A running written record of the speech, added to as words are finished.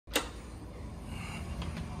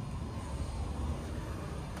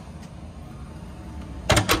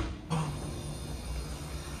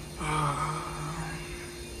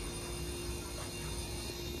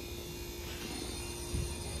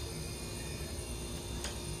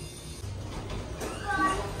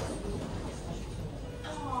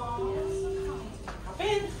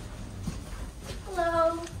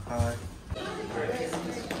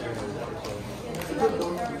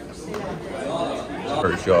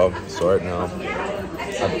y'all. So right now,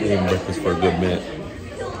 I've been eating breakfast for a good minute.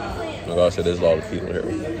 Oh my gosh, there's a lot of people here.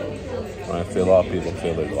 When I feel a lot of people, I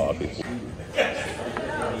feel there's a lot of people.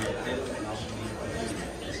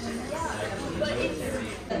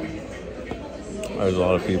 There's a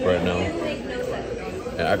lot of people right now.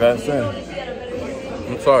 And I gotta say,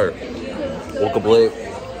 I'm sorry. Woke up late,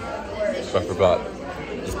 so I forgot.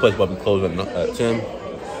 This place about to be closed at 10.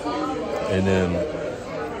 And then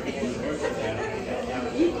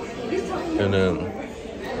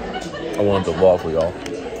I wanted to vlog for y'all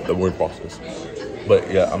the word process.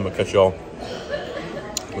 But yeah, I'm gonna catch y'all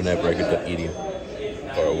whenever I get done eating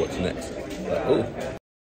or what's next. Ooh.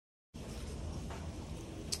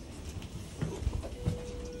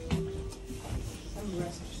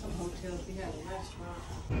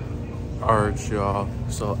 Alright, y'all.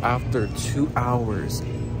 So after 2 hours,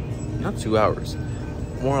 not 2 hours,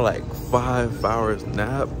 more like 5 hours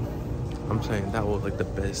nap, I'm saying that was like the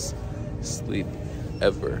best sleep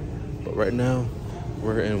ever. But right now,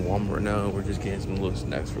 we're in Walmart now, and we're just getting some little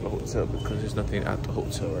snacks for the hotel because there's nothing at the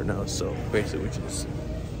hotel right now. So basically,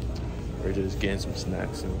 we're just getting some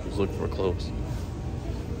snacks and just looking for clothes.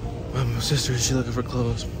 My sister, she looking for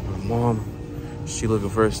clothes. My mom, she looking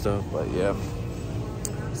for stuff. But yeah,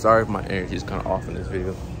 sorry if my energy is kind of off in this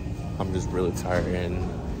video. I'm just really tired, and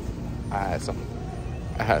I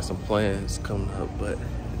had some plans coming up, but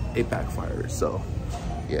it backfired. So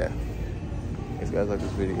yeah, if you guys like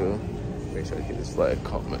this video, make sure to hit this like,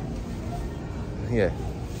 comment. Yeah,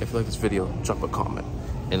 if you like this video, drop a comment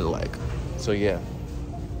and a like. So yeah,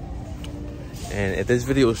 and if this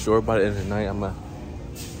video is short by the end of the night, I'm gonna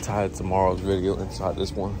tie tomorrow's video inside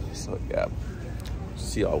this one. So yeah,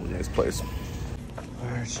 see y'all in the next place. All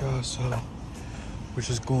right, y'all, so we're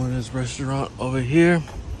just going to this restaurant over here.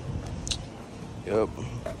 Yep,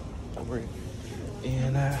 we're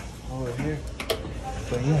in over here.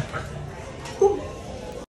 But yeah.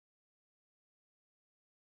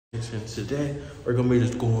 And today we're gonna be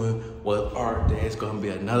just going with our day. It's gonna be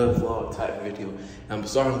another vlog type video. And I'm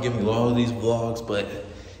sorry I'm giving you all of these vlogs, but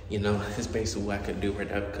you know, it's basically what I could do right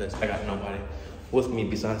now because I got nobody with me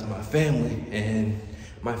besides my family, and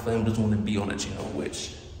my family doesn't want to be on the channel,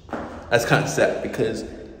 which that's kind of sad because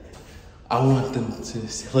I want them to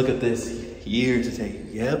look at this year to say,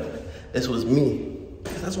 yep, this was me.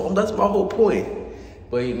 That's my whole point.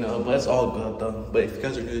 But you know, but it's all good though. But if you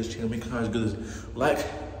guys are new to this channel, make sure you guys like,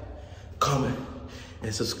 comment,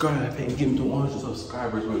 and subscribe, and give me to 100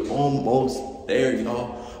 subscribers. We're almost there,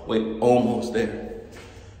 y'all. We're almost there.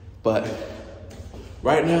 But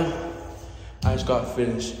right now, I just got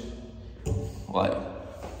finished.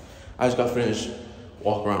 I just got finished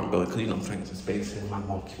walking around the building because you know I'm trying to get some space, and my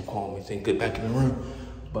mom keep calling me saying get back in the room.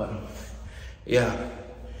 But yeah,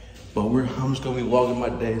 but I'm just gonna be vlogging my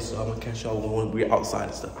day, so I'm gonna catch y'all when we're outside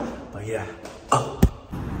and stuff. But yeah,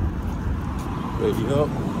 ready up.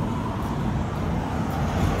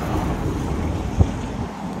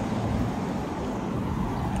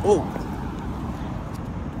 Oh.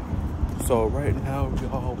 So right now,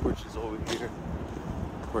 y'all, we're just over here.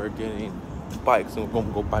 We're getting bikes and we're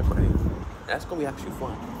gonna go bike riding. That's gonna be actually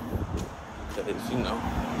fun. Because, you know,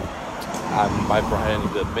 I haven't bike riding in a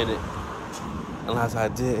good minute. And as I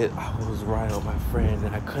did, I was riding with my friend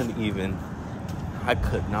and I could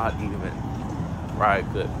not even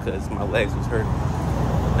ride good because my legs was hurting.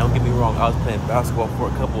 Don't get me wrong, I was playing basketball for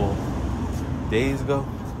a couple days ago.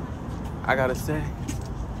 I gotta say,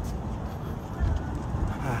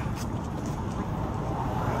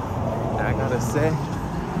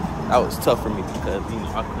 that was tough for me because, you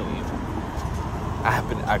know, I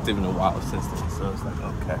haven't been active in a while since then, so it's like,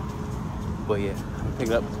 okay. But yeah, I'm gonna pick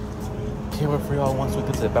it up camera for y'all once we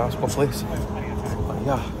get to the basketball place. But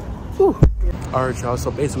yeah, whew. All right, y'all,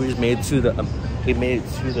 so basically we just made it to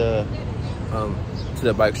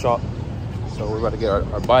the bike shop. So we're about to get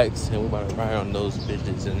our bikes and we're about to ride on those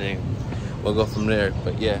bitches and then we'll go from there.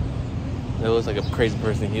 But yeah, there was like a crazy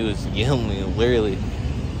person. He was yelling literally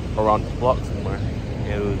around the block somewhere.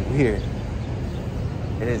 And it was weird.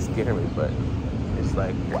 It didn't scare me, but it's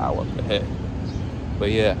like, wow, what the heck? But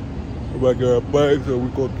yeah, we're about to get our bikes and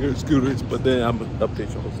we're gonna get scooters, but then I'm gonna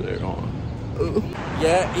update y'all later on.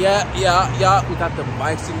 Yeah, we got the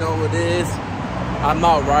bikes, you know what it is. I'm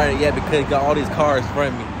not riding yet because you got all these cars in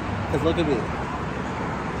front of me. Cause look at me.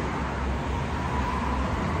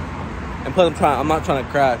 And plus I'm not trying to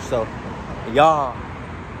crash, so yeah.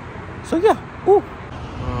 So yeah, woo.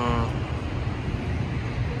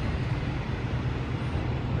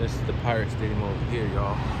 This is the Pirate Stadium over here,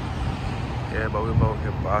 y'all. Yeah, but we're both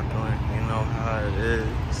here bottling. You know how it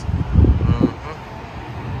is.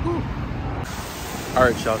 All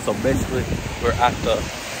right, y'all. So basically, we're at the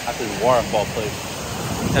at this waterfall place.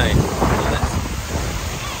 I'm telling you,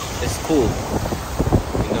 it's cool.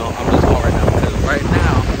 You know, I'm just hot right now because right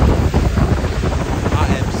now I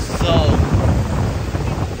am so.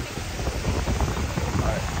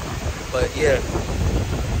 Alright. But yeah,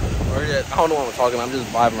 I don't know what I'm talking about. I'm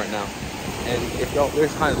just vibing right now. And if y'all,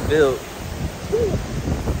 there's time filled.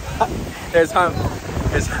 there's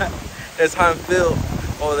time filled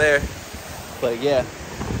over there. But yeah,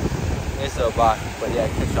 it's a vibe. But yeah,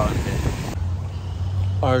 catch y'all in a minute.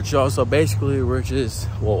 Alright, y'all, so basically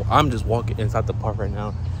I'm just walking inside the park right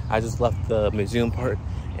now. I just left the museum part,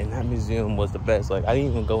 and that museum was the best. Like, I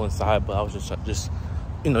didn't even go inside, but I was just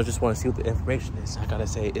you know, just want to see what the information is. I gotta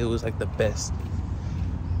say, it was like the best.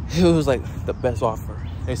 It was like the best offer.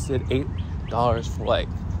 They said $8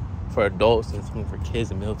 for adults and something for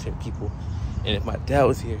kids and military people. And if my dad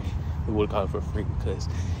was here, we would have got it for free, because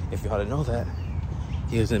if y'all didn't know that,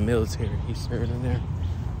 he was in the military. He served in there.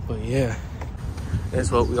 But yeah,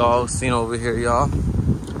 that's what we all seen over here, y'all.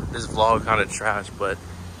 This vlog kind of trash, but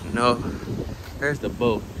you know, there's the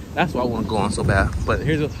boat. That's why I want to go on so bad. But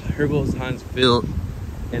here goes Heinz Field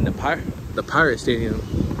and the Pirate Stadium.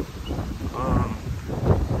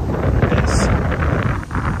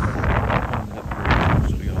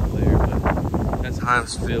 That's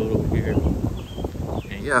Heinz Field over here.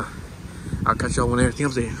 And yeah, I'll catch y'all when everything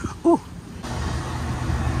else is.